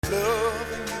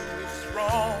loving you is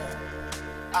wrong.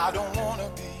 I don't wanna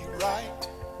be right.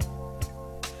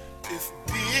 If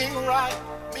being right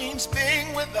means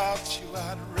being without you,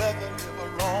 I'd rather live a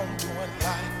wrongdoing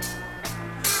life.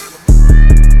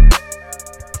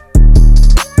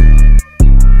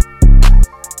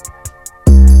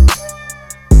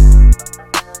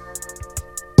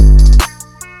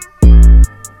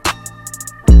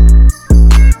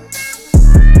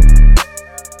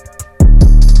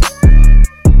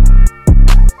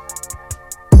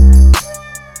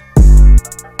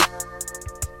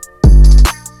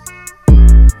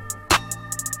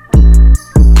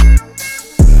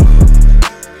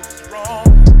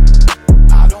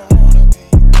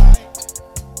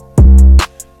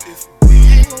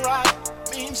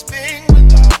 Being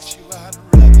without you, I'd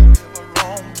rather live a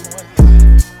wrongdoing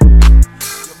life.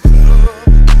 Your love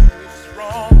is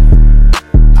wrong.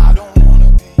 I don't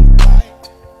wanna be right.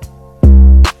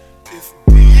 If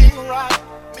being right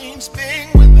means being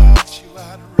without you,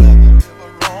 I'd rather live a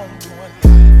wrongdoing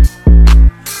life.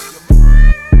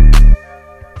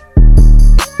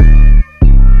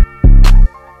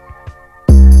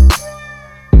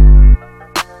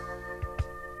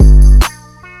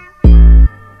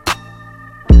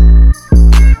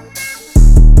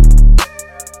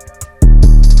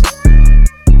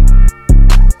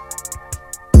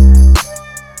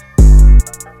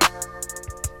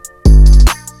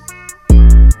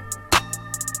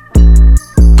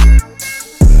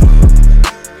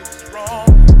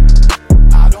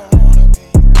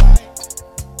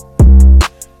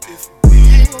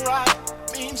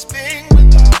 Means being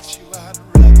without you, I'd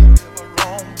rather live a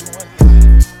wrongdoing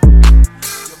life.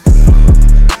 Your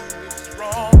love is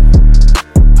wrong.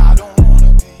 I don't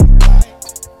wanna be right.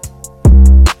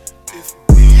 If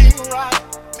being right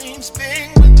means being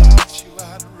without you,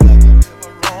 I'd rather live a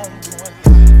wrongdoing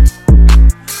life.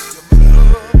 Your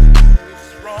love is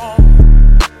wrong.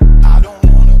 I don't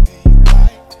wanna be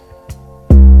right.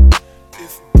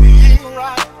 If being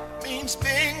right means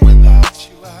being without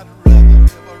you, I'd rather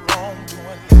live a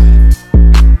wrongdoing life.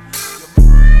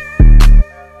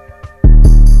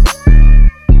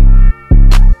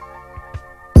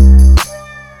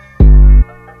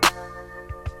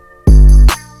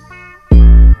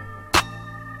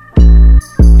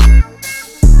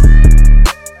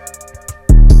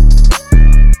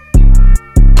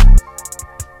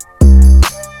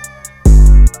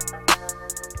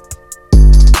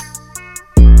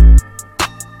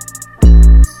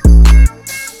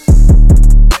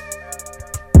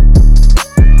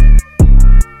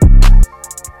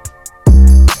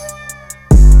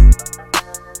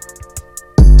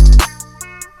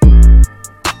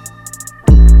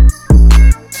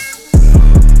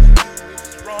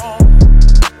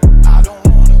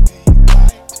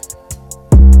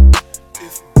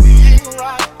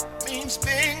 Means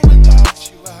being without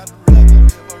you, I'd rather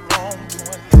live a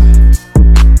wrongdoing life.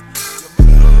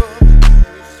 Your love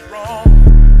is wrong.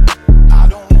 I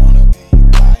don't wanna be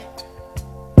right.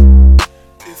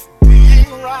 If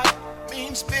being right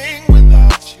means being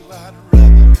without you, I'd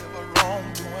rather live a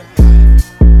wrongdoing life.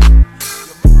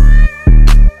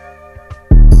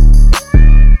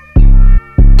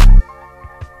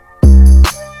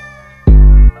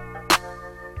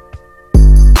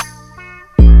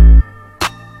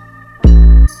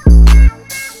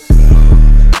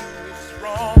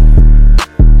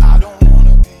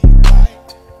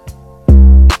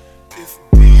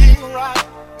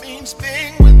 Means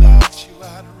being without you,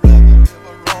 I'd rather live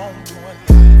a wrongdoing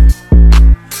life.